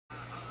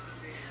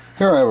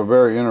Here I have a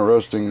very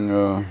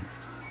interesting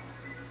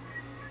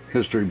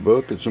history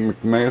book. It's a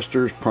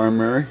McMaster's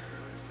primary.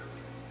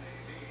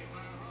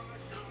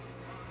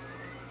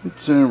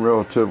 It's in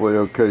relatively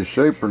okay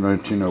shape for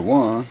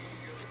 1901.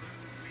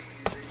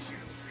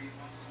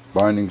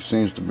 Binding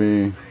seems to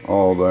be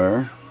all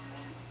there.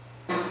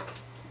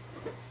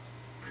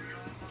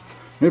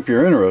 If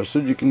you're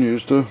interested, you can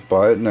use to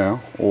buy it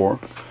now,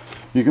 or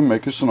you can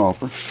make us an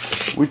offer.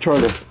 We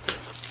try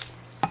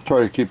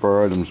to keep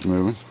our items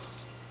moving.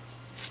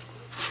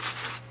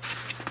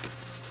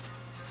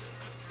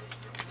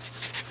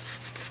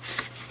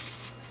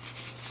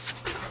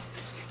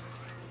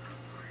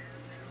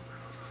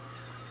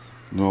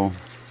 Little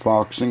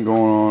foxing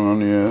going on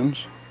the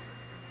ends.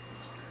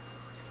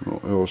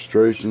 Little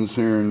illustrations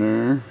here and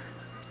there.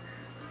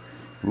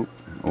 Oop,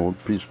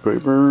 old piece of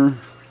paper.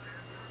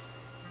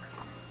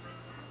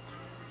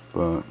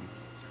 But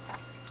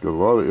got a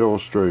lot of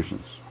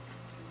illustrations.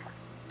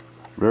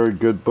 Very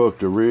good book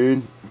to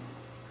read.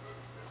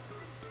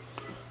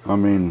 I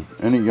mean,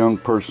 any young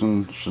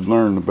person should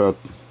learn about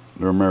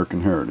their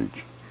American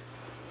heritage.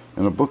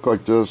 And a book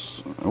like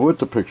this, with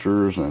the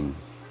pictures and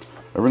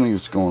everything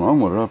that's going on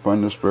with it, I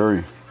find this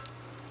very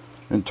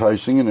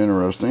enticing and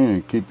interesting,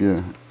 and keep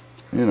you,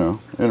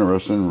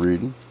 interested in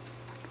reading,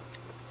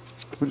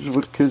 which is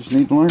what kids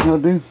need to learn how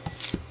to do.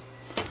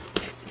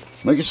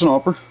 Make us an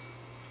offer,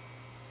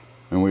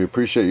 and we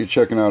appreciate you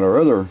checking out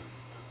our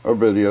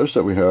videos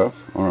that we have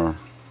on our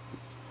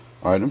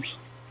items,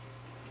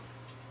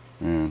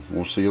 and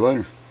we'll see you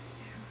later.